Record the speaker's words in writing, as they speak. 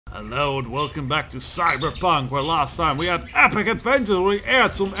Hello and welcome back to Cyberpunk, where last time we had epic adventures where we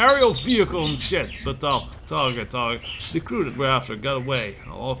aired some aerial vehicle and shit, but the crew that we're after got away,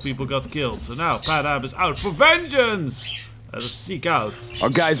 and a lot of people got killed, so now Panam is out for vengeance! Let us seek out. Our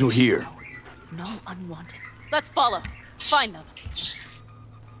guys were here. No unwanted. Let's follow. Find them.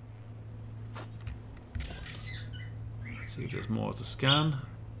 Let's see if there's more to scan.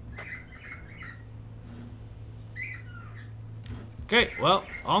 Okay, well,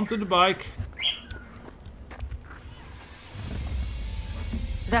 onto the bike.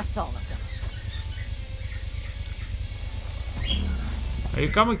 That's all of them. Are you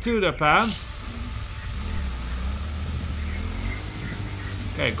coming to there, Pan?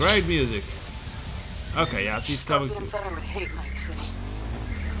 Okay, great music. Okay, yes, he's coming to. Center would hate Night City.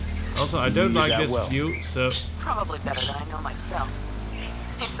 Also, I don't like this view, so... Probably better than I know myself.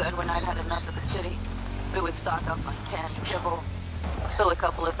 He said when I'd had enough of the city, we would stock up on canned kibble, fill a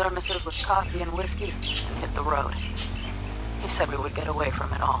couple of thermoses with coffee and whiskey, and hit the road. He said we would get away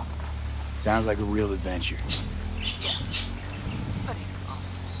from it all. Sounds like a real adventure. Yeah. But he's gone.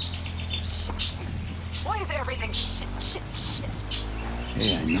 Shit. Why is everything shit?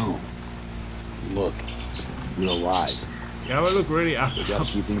 Hey, I know. Look, we're alive. Yeah, we look really We got a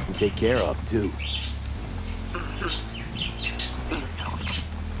few things to take care of, too.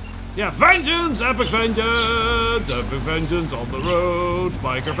 Yeah, vengeance! Epic vengeance! Epic vengeance on the road!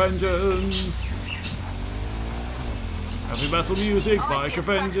 Biker vengeance! Heavy metal music, biker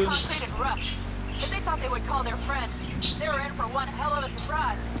vengeance! Concrete and rust. If they thought they would call their friends, they were in for one hell of a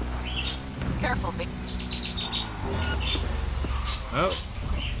surprise. Careful, big. Oh.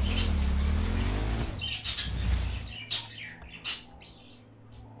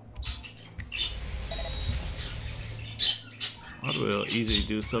 I will easily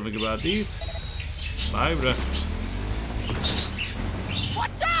do something about these. Bye, bruh.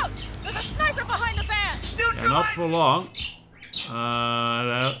 Watch out! There's a sniper behind the van! Yeah, not for long.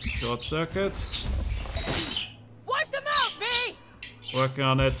 Short circuit. Wipe them out, B! Working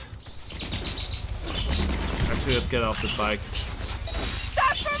on it. Actually, let's get off the bike.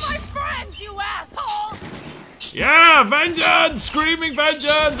 That's for my friends, you asshole! Yeah, vengeance! Screaming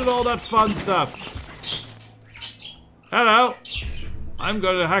vengeance and all that fun stuff. Hello. I'm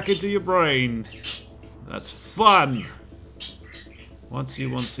gonna hack into your brain. That's fun. 1C,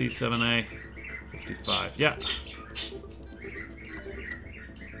 7A, 55. Yeah.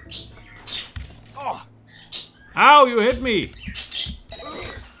 Oh. Ow, you hit me.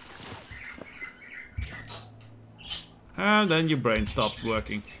 And then your brain stops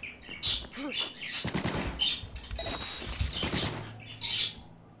working.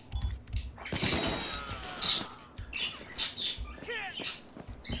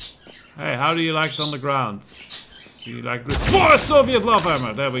 Hey, how do you like it on the ground? Do you like this? For Soviet love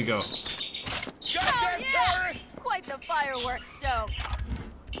hammer! There we go. Yeah! Quite the fireworks show.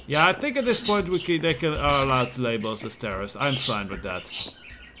 Yeah, I think at this point they are allowed to label us as terrorists. I'm fine with that.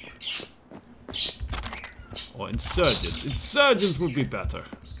 Or insurgents. Insurgents would be better.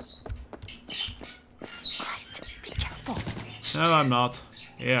 Christ, be careful. No, I'm not.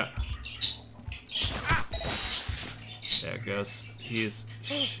 Yeah. There goes his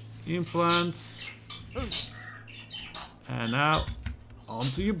implants. And now,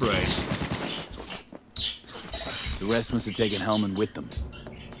 onto your brain. The rest must have taken Hellman with them.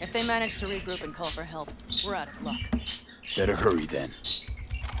 If they manage to regroup and call for help, we're out of luck. Better hurry then.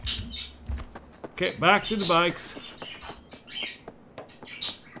 Okay, back to the bikes.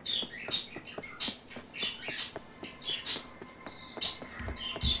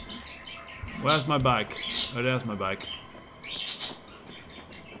 Where's my bike? Oh, there's my bike.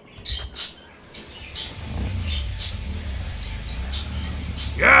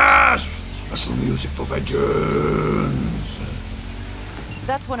 Yes! Metal music for vengeance!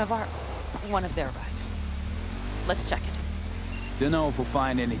 That's one of their rides. Let's check it. Dunno if we'll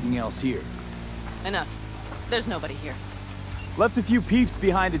find anything else here. Enough. There's nobody here. Left a few peeps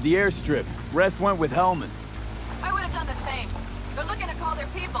behind at the airstrip. Rest went with Hellman. I would have done the same. They're looking to call their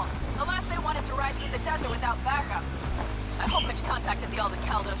people. The last they want is to ride through the desert without backup. I hope Mitch contacted the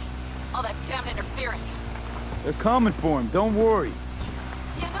Aldecaldos. All that damn interference. They're coming for him, don't worry.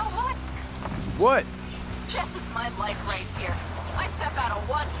 You know what? What? This is my life right here. I step out of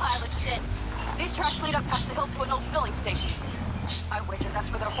one pile of shit. These tracks lead up past the hill to an old filling station. I wager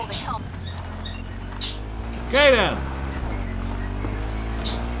that's where they're holding help. Okay then.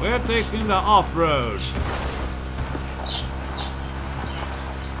 We're taking the off-road.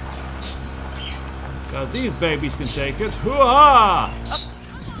 God, these babies can take it. Hoo-ha!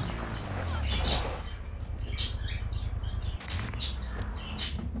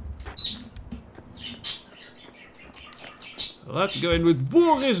 Let's go in with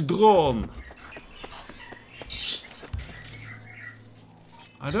Boris Drone.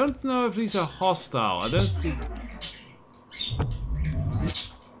 I don't know if these are hostile. I don't think...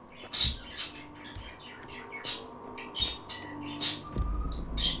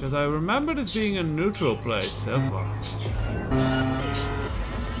 Because I remember this being a neutral place so far.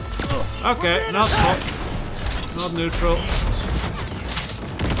 Okay, not neutral.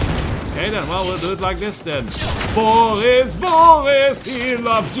 Okay then, well we'll do it like this then. Boris, Boris, he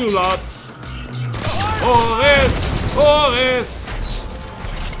loves you lots. Boris, Boris,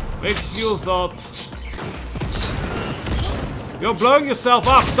 makes you thought. You're blowing yourself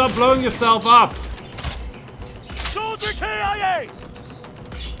up, stop blowing yourself up. Soldier KIA!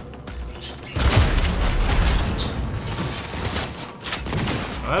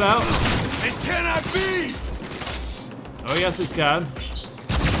 Hello. It cannot be! Oh yes it can.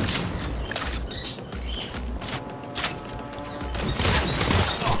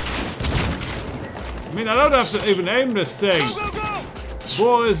 I mean I don't have to even aim this thing. Go, go, go!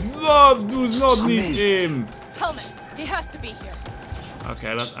 Boris does not need aim. Helmet, he has to be here.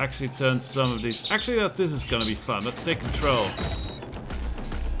 Okay, let's actually turn some of these. Actually this is gonna be fun. Let's take control.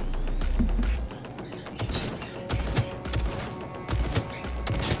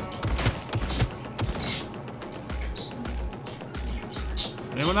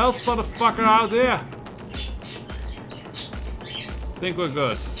 Anyone else motherfucker out here? Think we're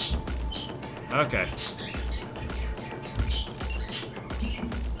good. Okay.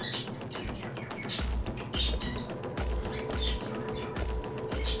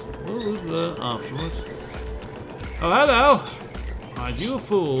 We'll learn afterwards. Oh hello! Aren't you a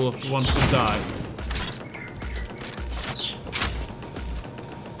fool if you want to die?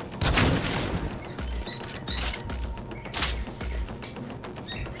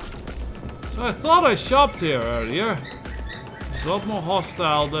 I thought I shopped here earlier. It's a lot more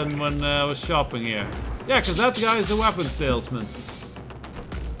hostile than when I was shopping here. Yeah, because that guy is a weapons salesman.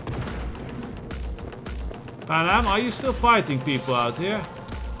 Panam, are you still fighting people out here?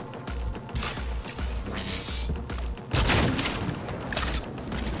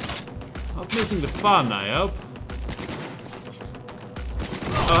 Not missing the fun, I hope.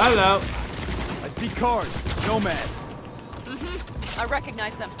 Oh, hello. I see cars. Nomad. I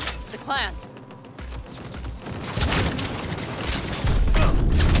recognize them. The clans.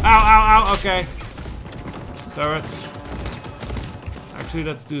 Ow, ow, ow, okay. Turrets. Actually,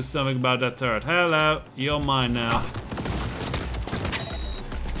 let's do something about that turret. Hello, you're mine now.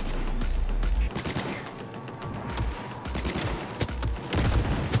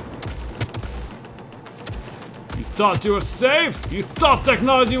 You thought you were safe? You thought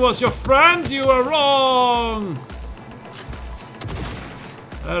technology was your friend? You were wrong!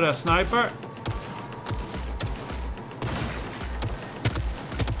 Hello there, sniper.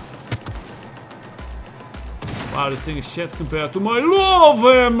 Wow, this thing is shit compared to my love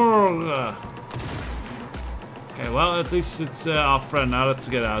hammer! Okay, well, at least it's our friend now. Let's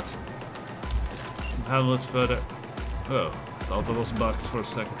get out. Handle this further. Oh, I thought that was bugged for a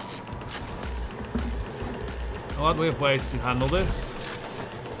second. What, we have ways to handle this.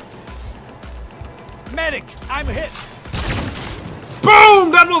 Medic! I'm hit!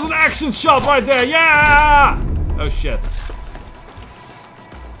 Boom! That was an action shot right there! Yeah! Oh shit.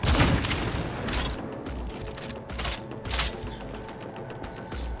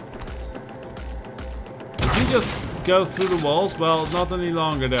 Did you just go through the walls? Well, not any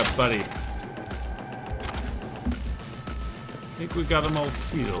longer there, buddy. I think we got them all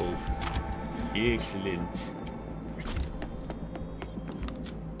killed. Excellent.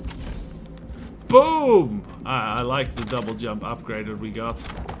 Boom! I like the double jump upgrade that we got.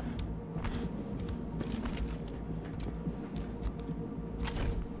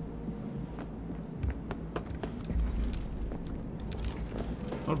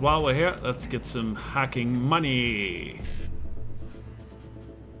 But while we're here, let's get some hacking money.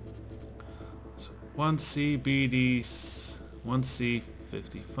 So 1C BDs, 1C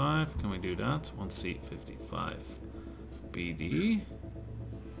 55. Can we do that? 1C 55 BD.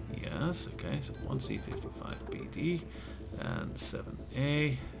 Yes, okay, so 1C55 BD and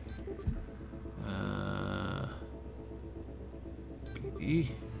 7A BD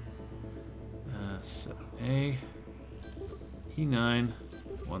 7A E9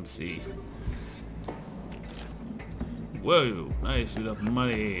 1C. Whoa, nice bit of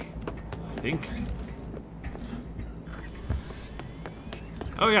money, I think.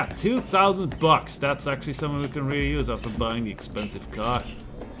 Oh yeah, 2,000 bucks. That's actually something we can really use after buying the expensive car.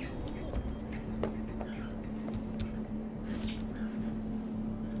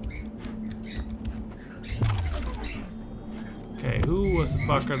 who was the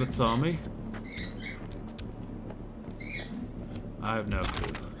fucker that saw me? I have no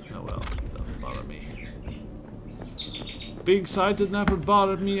clue. Oh well, doesn't bother me. Being sighted never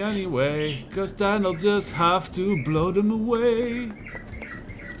bothered me anyway, cause then I'll just have to blow them away.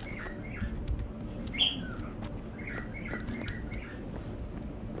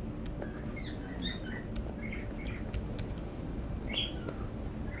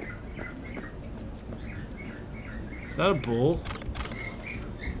 Is that a bull?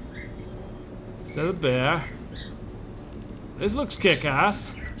 Is that a bear? This looks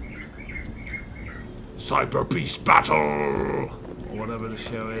kick-ass. Cyber Beast Battle! Or whatever the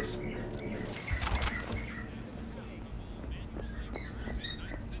show is.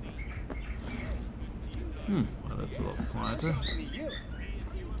 Well, that's a lot quieter.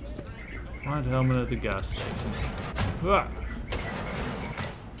 Find helmet at the gas station. Ah.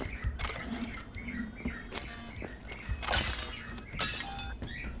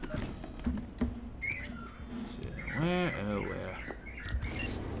 Where, oh where?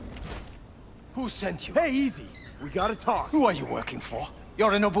 Who sent you? Hey, easy. We gotta talk. Who are you working for?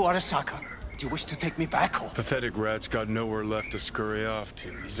 Yorinobu Arasaka. Do you wish to take me back or? Pathetic rat's got nowhere left to scurry off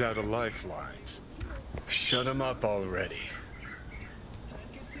to. He's out of lifelines. Shut him up already.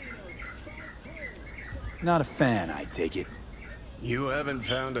 Not a fan, I take it. You haven't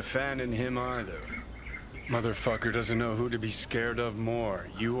found a fan in him either. Motherfucker doesn't know who to be scared of more,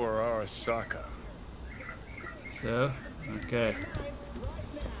 you or Arasaka. So, okay.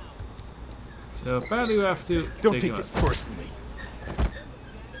 So apparently we have to Don't take this personally.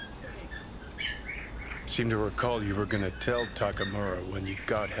 Seem to recall you were gonna tell Takamura when you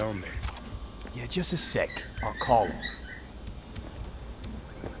got Helmet. Yeah, just a sec. I'll call him.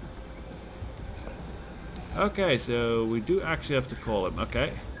 Okay, so we do actually have to call him,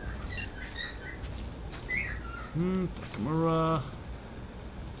 okay. Takamura.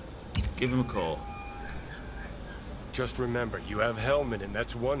 Give him a call. Just remember, you have Helmet and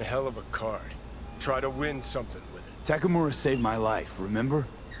that's one hell of a card. Try to win something with it. Takamura saved my life, remember?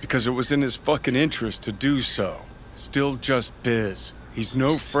 Because it was in his fucking interest to do so. Still just biz. He's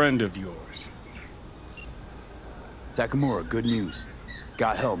no friend of yours. Takamura, good news.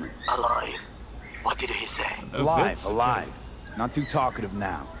 Got Hellman. Alive. What did he say? Alive, alive. Not too talkative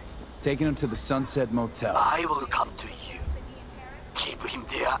now. Taking him to the Sunset Motel. I will come to you. Keep him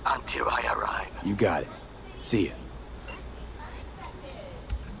there until I arrive. You got it. See ya.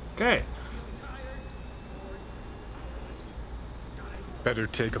 Okay. Better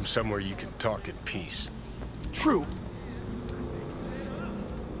take him somewhere you can talk in peace. True.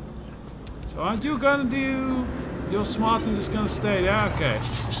 So aren't you gonna do your smart and just gonna stay there? Okay.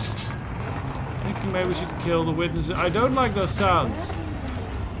 Thinking maybe we should kill the witnesses. I don't like those sounds.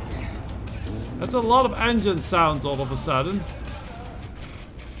 That's a lot of engine sounds all of a sudden.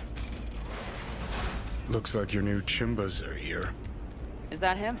 Looks like your new Chimbas are here. Is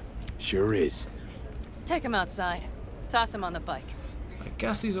that him? Sure is. Take him outside. Toss him on the bike. I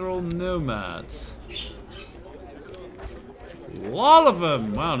guess these are all nomads. A lot of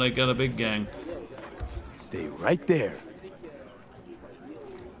them! Wow, they got a big gang. Stay right there.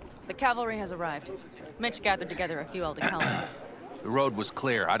 The cavalry has arrived. Mitch gathered together a few Aldecalans. The road was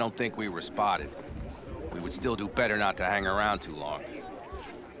clear. I don't think we were spotted. We would still do better not to hang around too long.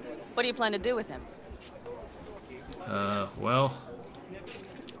 What do you plan to do with him? Well...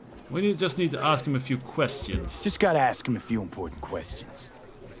 We just need to ask him a few questions. Just gotta ask him a few important questions.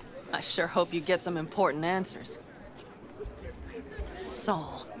 I sure hope you get some important answers.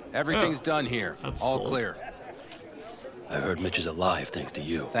 Saul. Everything's done here. That's All Saul. clear. I heard Mitch is alive thanks to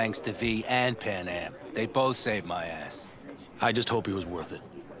you. Thanks to V and Panam. They both saved my ass. I just hope he was worth it.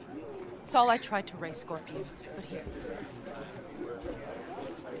 Saul, I tried to raise Scorpion, but here.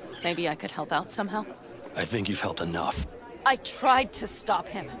 Maybe I could help out somehow? I think you've helped enough. I tried to stop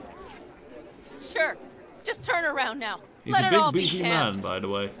him. Sure. Just turn around now. He's Let a it all big be beefy damned. man, by the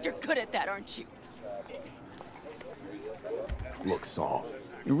way. You're good at that, aren't you? Look, Saul.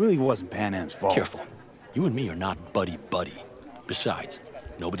 It really wasn't Panam's fault. Careful. You and me are not buddy-buddy. Besides,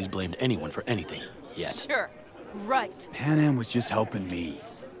 nobody's blamed anyone for anything yet. Sure. Right. Panam was just helping me.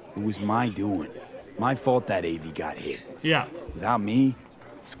 It was my doing. My fault that AV got hit. Yeah. Without me,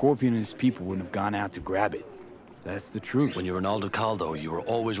 Scorpion and his people wouldn't have gone out to grab it. That's the truth. When you're an Aldecaldo, you are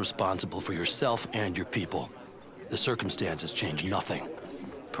always responsible for yourself and your people. The circumstances change nothing.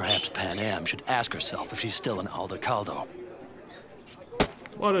 Perhaps Panam should ask herself if she's still an Aldecaldo.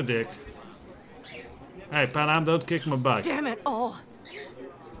 What a dick. Hey, Panam, don't kick my bike. Damn it all.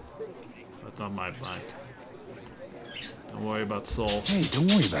 That's not my bike. Don't worry about Saul. Hey, don't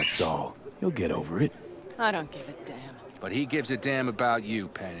worry about Saul. He'll get over it. I don't give a damn. But he gives a damn about you,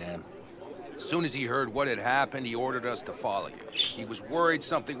 Panam. As soon as he heard what had happened, he ordered us to follow you. He was worried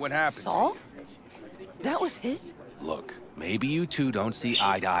something would happen. Saul? That was his? Look, maybe you two don't see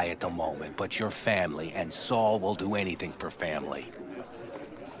eye to eye at the moment, but you're family, and Saul will do anything for family.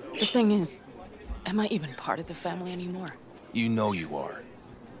 The thing is, am I even part of the family anymore? You know you are.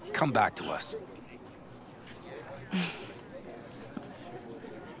 Come back to us.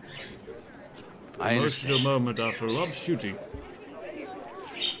 I Emotional understand. moment after a lot of shooting.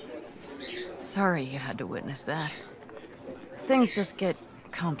 Sorry you had to witness that. Things just get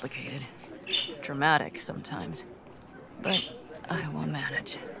complicated. Dramatic sometimes. But I will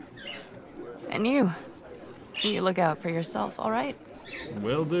manage. And you look out for yourself, all right?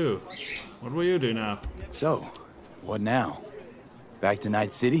 Will do. What will you do now? So, what now? Back to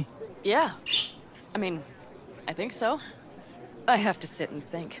Night City? Yeah. I mean, I think so. I have to sit and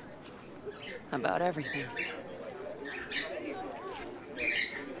think. About everything.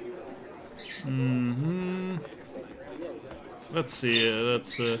 Let's see.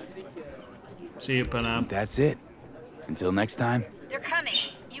 Let's see you, Panam. That's it. Until next time. They're coming.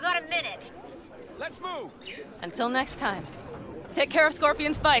 You got a minute. Let's move! Until next time. Take care of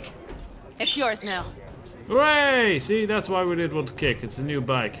Scorpion's bike. It's yours now. Hooray! See, that's why we did want to kick. It's a new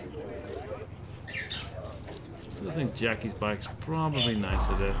bike. Still think Jackie's bike's probably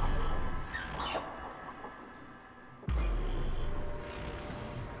nicer there.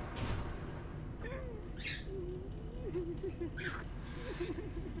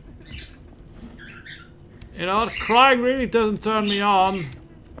 You know, crying really doesn't turn me on.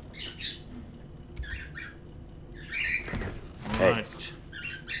 Hey. Right.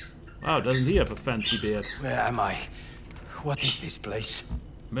 Wow, doesn't he have a fancy beard? Where am I? What is this place?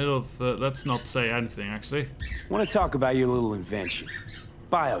 Middle of, let's not say anything, actually. Want to talk about your little invention.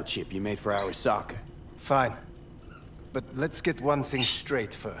 Biochip you made for Arasaka. Fine. But let's get one thing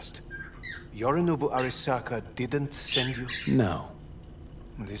straight first. Yorinobu Arasaka didn't send you? No.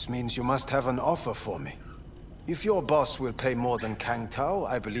 This means you must have an offer for me. If your boss will pay more than Kang Tao,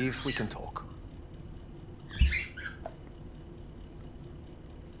 I believe we can talk.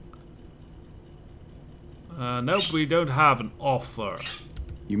 Nope, we don't have an offer.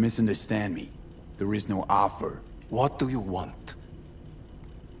 You misunderstand me. There is no offer. What do you want?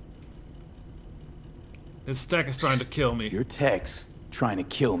 This tech is trying to kill me. Your tech's trying to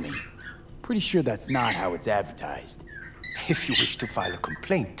kill me. Pretty sure that's not how it's advertised. If you wish to file a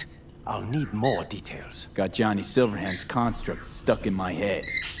complaint, I'll need more details. Got Johnny Silverhand's construct stuck in my head,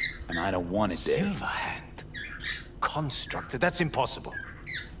 and I don't want it there. Silverhand? Construct? That's impossible.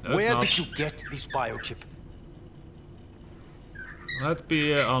 No, Where it's did you get this biochip? Let's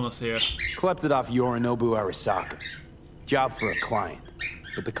be honest here. Klept it off Yorinobu Arasaka. Job for a client,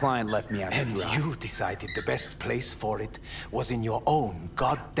 but the client left me out to And dry. you decided the best place for it was in your own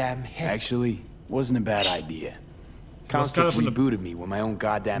goddamn head. Actually, wasn't a bad idea. Construct rebooted me when my own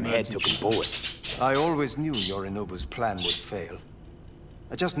goddamn head took a bullet. I always knew Yorinobu's plan would fail.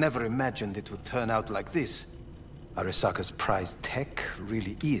 I just never imagined it would turn out like this. Arasaka's prized tech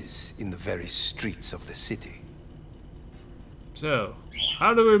really is in the very streets of the city. So,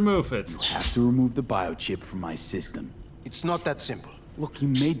 how do we move it? Have to remove the biochip from my system. It's not that simple. Look, you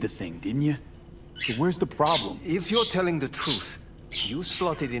made the thing, didn't you? So where's the problem? If you're telling the truth, you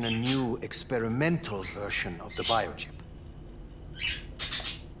slotted in a new experimental version of the biochip.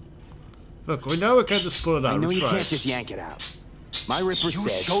 Look, we know we can't just pull it out. I know we you tried. can't just yank it out. My Ripper You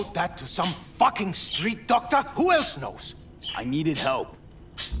said showed that to some fucking street doctor? Who else knows? I needed help.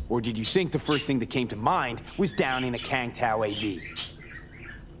 Or did you think the first thing that came to mind was down in a Kang Tao AV?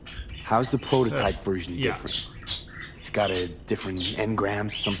 How's the prototype version yeah. different? It's got a different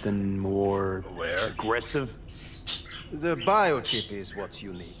engram, something more aggressive? The biochip is what's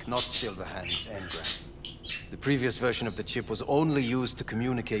unique, not Silverhand's engram. The previous version of the chip was only used to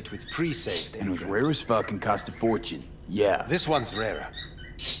communicate with pre-saved And it was engrams. rare as fuck and cost a fortune. Yeah. This one's rarer.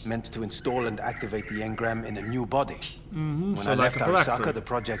 Meant to install and activate the engram in a new body. When so I like left a phylactery. Arasaka, the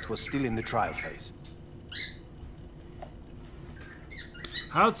project was still in the trial phase.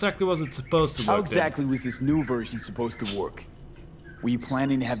 How exactly was it supposed to work? How exactly was this new version supposed to work? Were you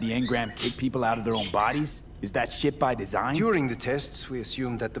planning to have the engram kick people out of their own bodies? Is that shit by design? During the tests, we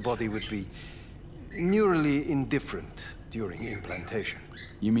assumed that the body would be neurally indifferent during implantation.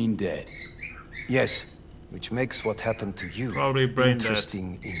 You mean dead? Yes, which makes what happened to you Probably brain dead.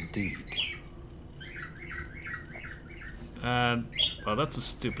 interesting indeed. And, well, that's a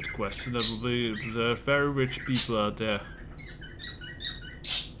stupid question. That will be the very rich people out there.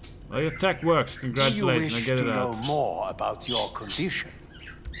 Well, your tech works. Do you Congratulations, I wish get to it know out. more about your condition?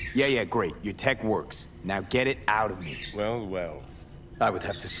 Yeah, great. Your tech works. Now get it out of me. Well, well. I would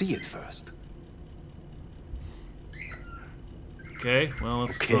have to see it first. Okay, well,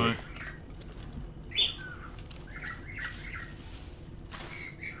 let's Okay. try.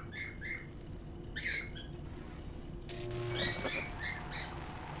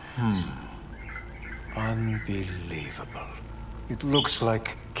 Unbelievable. It looks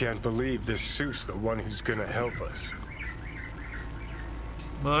like... Can't believe this suit's the one who's gonna help us.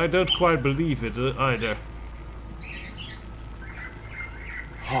 Well, I don't quite believe it either.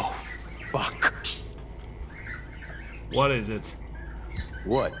 Oh, fuck. What is it?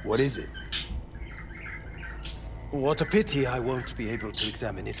 What? What is it? What a pity I won't be able to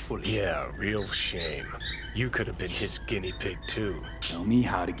examine it fully. Yeah, real shame. You could have been his guinea pig too. Tell me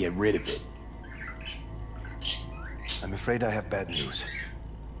how to get rid of it. I'm afraid I have bad news.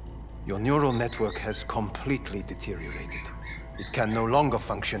 Your neural network has completely deteriorated. It can no longer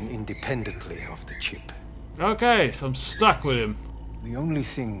function independently of the chip. Okay, so I'm stuck with him. The only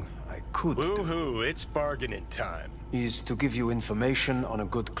thing I could do Woohoo, it's bargaining time. is to give you information on a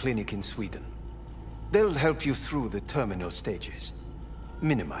good clinic in Sweden. They'll help you through the terminal stages.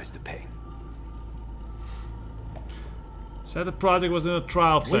 Minimize the pain. Said the project was in a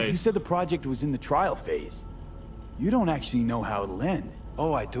trial Wait, you phase. said the project was in the trial phase. You don't actually know how it'll end.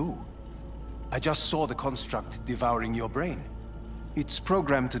 Oh, I do. I just saw the construct devouring your brain. It's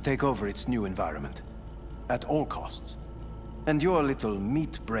programmed to take over its new environment. At all costs. And your little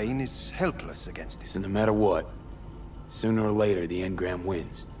meat brain is helpless against So it. no matter what, sooner or later the engram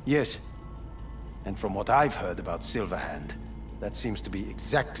wins. Yes. And from what I've heard about Silverhand, that seems to be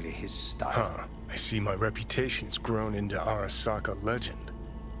exactly his style. Huh. I see my reputation's grown into Arasaka legend.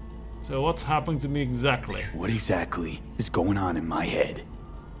 So what's happening to me exactly? What exactly is going on in my head?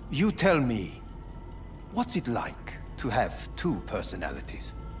 You tell me, what's it like to have two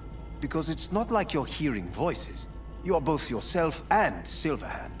personalities? Because it's not like you're hearing voices. You're both yourself and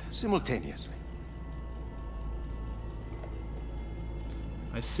Silverhand simultaneously.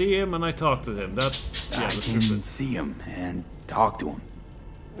 I see him and I talk to him. That's... yeah, I that's can stupid. see him and talk to him.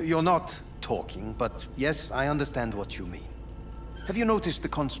 You're not talking, but yes, I understand what you mean. Have you noticed the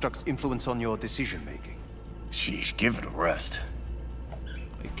construct's influence on your decision-making? Sheesh, give it a rest.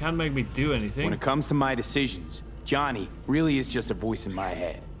 It can't make me do anything. When it comes to my decisions, Johnny really is just a voice in my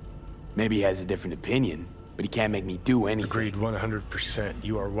head. Maybe he has a different opinion, but he can't make me do anything. Agreed 100%.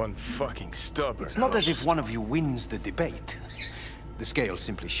 You are one fucking stubborn. It's not as if one of you wins the debate. The scale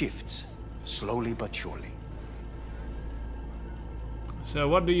simply shifts, slowly but surely. So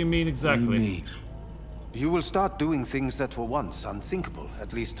what do you mean What exactly? do you mean? You will start doing things that were once unthinkable,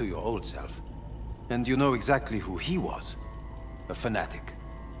 at least to your old self. And you know exactly who he was. A fanatic,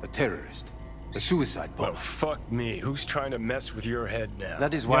 a terrorist, a suicide bomber. Well, fuck me. Who's trying to mess with your head now?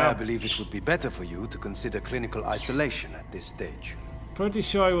 That is why Yeah. I believe it would be better for you to consider clinical isolation at this stage. Pretty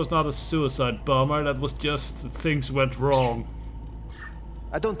sure he was not a suicide bomber. That was just things went wrong.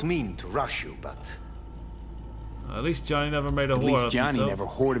 I don't mean to rush you, but... At least Johnny never made a At whore least of Johnny himself. never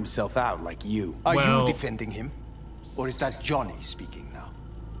whored himself out like you. Are Well- you defending him? Or is that Johnny speaking now?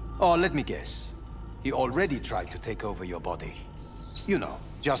 Oh, let me guess. He already tried to take over your body. You know,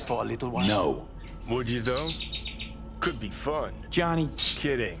 just for a little while. No. Would you, though? Could be fun. Johnny,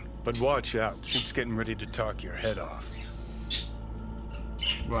 Kidding. But watch out. She's getting ready to talk your head off.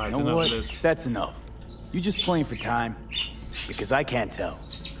 Right, you know enough what? of this. That's enough. You just playing for time? Because I can't tell.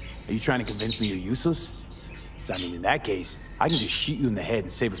 Are you trying to convince me you're useless? 'Cause I mean, in that case, I can just shoot you in the head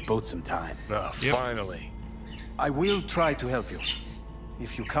and save us both some time. Ah, Yep. finally. I will try to help you.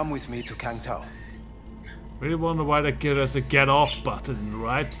 If you come with me to Kangtao. Really wonder why they give us a get off button,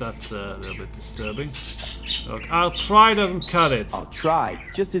 right? That's a little bit disturbing. Look, I'll try doesn't cut it. I'll try,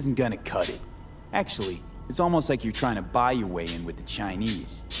 just isn't gonna cut it. Actually, it's almost like you're trying to buy your way in with the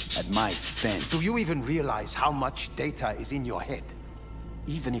Chinese, at my expense. Do you even realize how much data is in your head?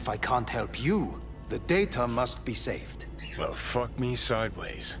 Even if I can't help you, the data must be saved. Well, fuck me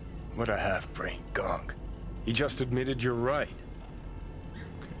sideways. What a half-brain gonk. He just admitted you're right.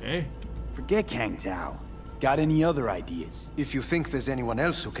 Okay. Forget Kang Tao. Got any other ideas? If you think there's anyone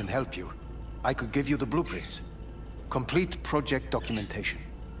else who can help you, I could give you the blueprints. Complete project documentation.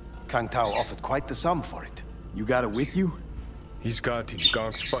 Kangtao offered quite the sum for it. You got it with you? He's got to.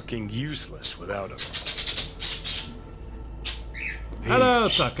 Gonk's fucking useless without him. Hello,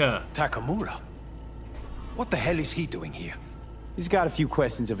 Tucker. Takamura? What the hell is he doing here? He's got a few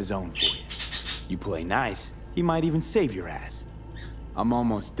questions of his own for you. You play nice, he might even save your ass. I'm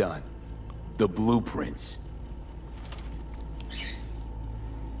almost done. The blueprints.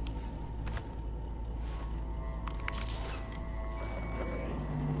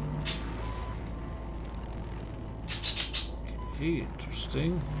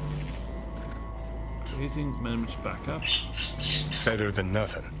 interesting. Creating memories backup. Better than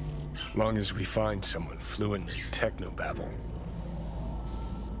nothing. Long as we find someone fluent in technobabble.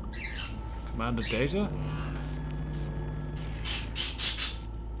 Commander data?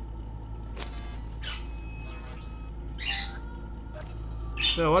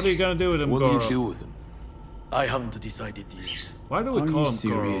 So what are you gonna do with him, Goro? What do you do with him? I haven't decided yet. Why do we Are call you him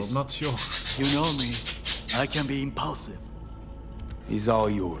serious? Goro? I'm not sure. You know me. I can be impulsive. He's all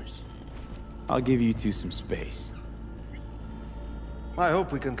yours. I'll give you two some space. I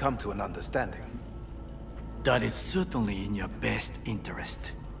hope we can come to an understanding. That is certainly in your best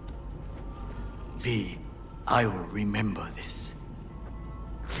interest. V, I will remember this.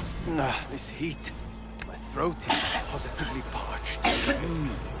 This heat. My throat is positively parched.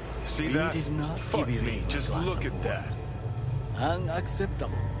 See We that? did not Fuck give you me, a just glass look of at that.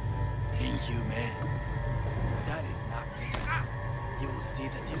 Unacceptable. Inhumane. That is not... You will see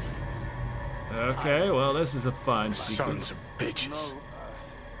the difference. Okay, well this is a fine sequence. Sons of bitches.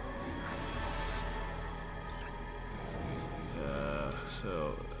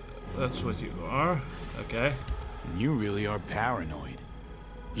 So that's what you are. Okay. You really are paranoid.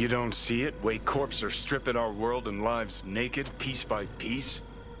 You don't see it? Way corps are stripping our world and lives naked, piece by piece?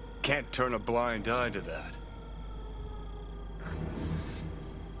 Can't turn a blind eye to that.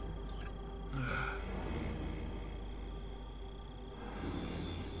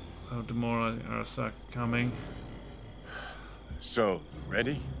 Oh, demoralizing Arasaka coming. So,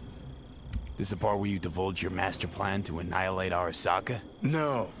 ready? This is the part where you divulge your master plan to annihilate Arasaka?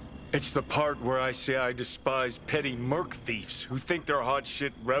 No. It's the part where I say I despise petty merc thieves who think they're hot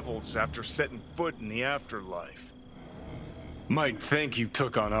shit rebels after setting foot in the afterlife. Might think you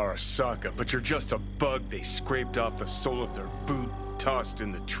took on Arasaka, but you're just a bug they scraped off the sole of their boot and tossed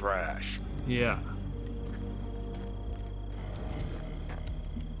in the trash. Yeah.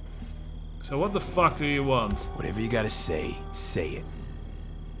 So what the fuck do you want? Whatever you gotta say it.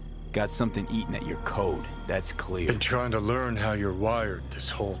 Got something eating at your code, that's clear. Been trying to learn how you're wired this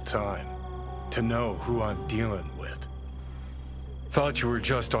whole time. To know who I'm dealing with. Thought you were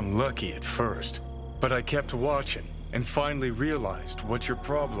just unlucky at first, but I kept watching and finally realized what your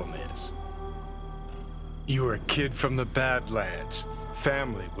problem is. You were a kid from the Badlands.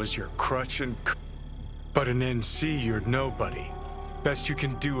 Family was your crutch and but in NC you're nobody. Best you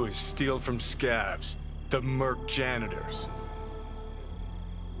can do is steal from scavs, the merc janitors.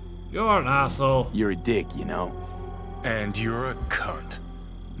 You're an asshole. You're a dick, you know. And you're a cunt.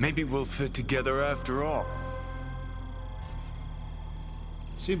 Maybe we'll fit together after all.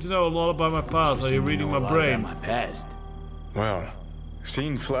 Seem to know a lot about my past. Are you reading my brain? My past. Well,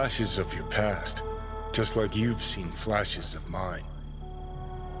 seen flashes of your past, just like you've seen flashes of mine.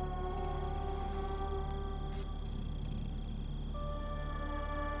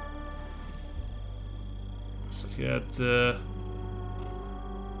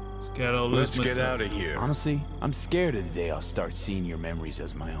 Let's get out of here. Honestly, I'm scared of the day I'll start seeing your memories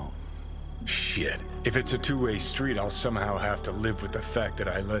as my own. Shit. If it's a two-way street, I'll somehow have to live with the fact that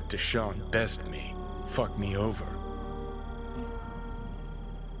I let Deshaun best me. Fuck me over.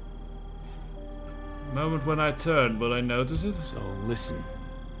 Moment when I turn, will I notice it? So listen,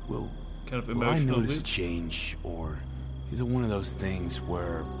 will Kind of I emotional notice a bit? change, or is it one of those things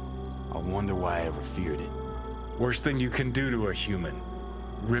where I'll wonder why I ever feared it? Worst thing you can do to a human.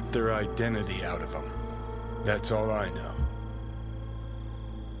 Rip their identity out of them. That's all I know.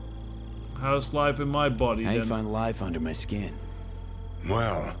 How's life in my body How you then? find life under my skin?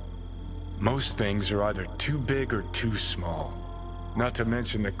 Well, most things are either too big or too small. Not to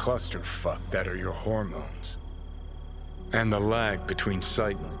mention the clusterfuck that are your hormones. And the lag between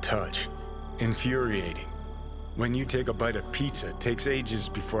sight and touch. Infuriating. When you take a bite of pizza, it takes ages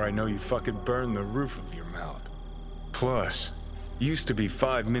before I know you fucking burn the roof of your mouth. Plus, used to be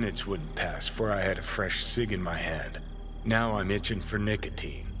 5 minutes wouldn't pass before I had a fresh cig in my hand. Now I'm itching for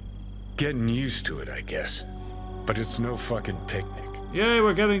nicotine. Getting used to it, I guess. But it's no fucking picnic. Yay,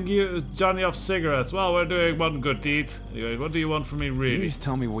 we're getting you, Johnny off cigarettes. Well, we're doing one good deed. Anyway, what do you want from me, You really? just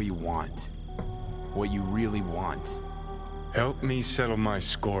tell me what you want. What you really want. Help me settle my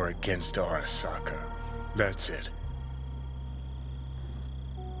score against Arasaka. That's it.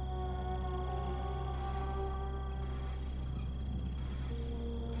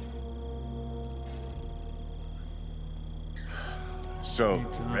 So,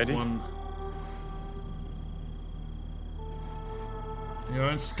 Need to have ready? one. You're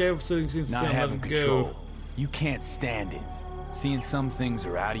unscapable sitting since Not let having it control. go. You can't stand it. Seeing some things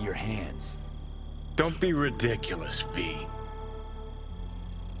are out of your hands. Don't be ridiculous, V.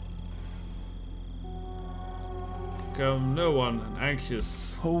 become no one and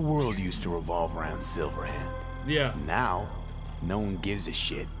anxious. Whole world used to revolve around Silverhand. Yeah. Now, no one gives a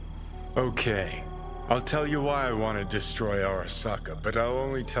shit. Okay. I'll tell you why I want to destroy Arasaka, but I'll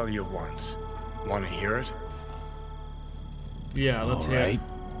only tell you once. Want to hear it? Yeah, let's hear it.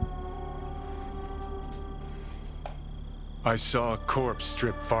 I saw a corpse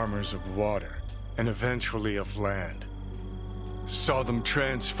strip farmers of water, and eventually of land. Saw them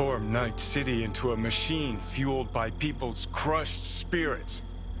transform Night City into a machine fueled by people's crushed spirits,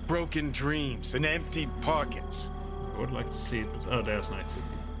 broken dreams, and emptied pockets. I would like to see it, but oh, there's Night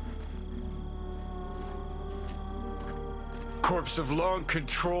City. Corpse have long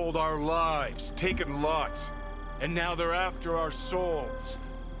controlled our lives, taken lots, and now they're after our souls.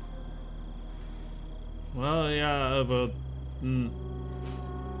 Well, yeah, but...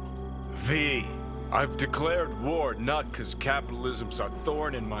 V, I've declared war not because capitalism's a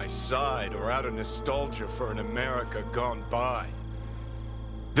thorn in my side or out of nostalgia for an America gone by.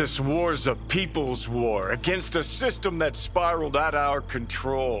 This war's a people's war against a system that spiraled out of our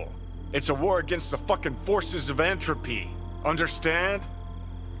control. It's a war against the fucking forces of entropy. Understand?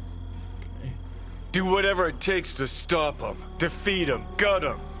 Okay. Do whatever it takes to stop them, defeat them, gut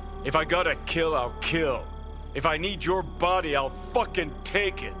them. If I gotta kill, I'll kill. If I need your body, I'll fucking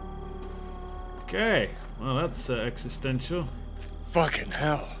take it. Okay, well that's existential. Fucking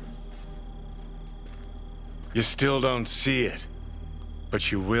hell. You still don't see it,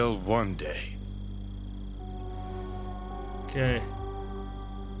 but you will one day. Okay.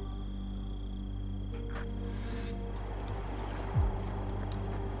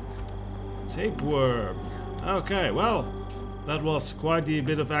 Tapeworm. Okay, well, that was quite a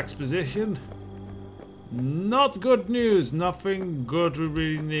bit of exposition. Not good news, nothing good we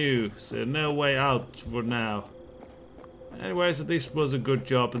really knew, so no way out for now. Anyways, at least it was a good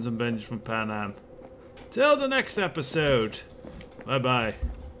job and some vengeance from Panam. Till the next episode. Bye bye.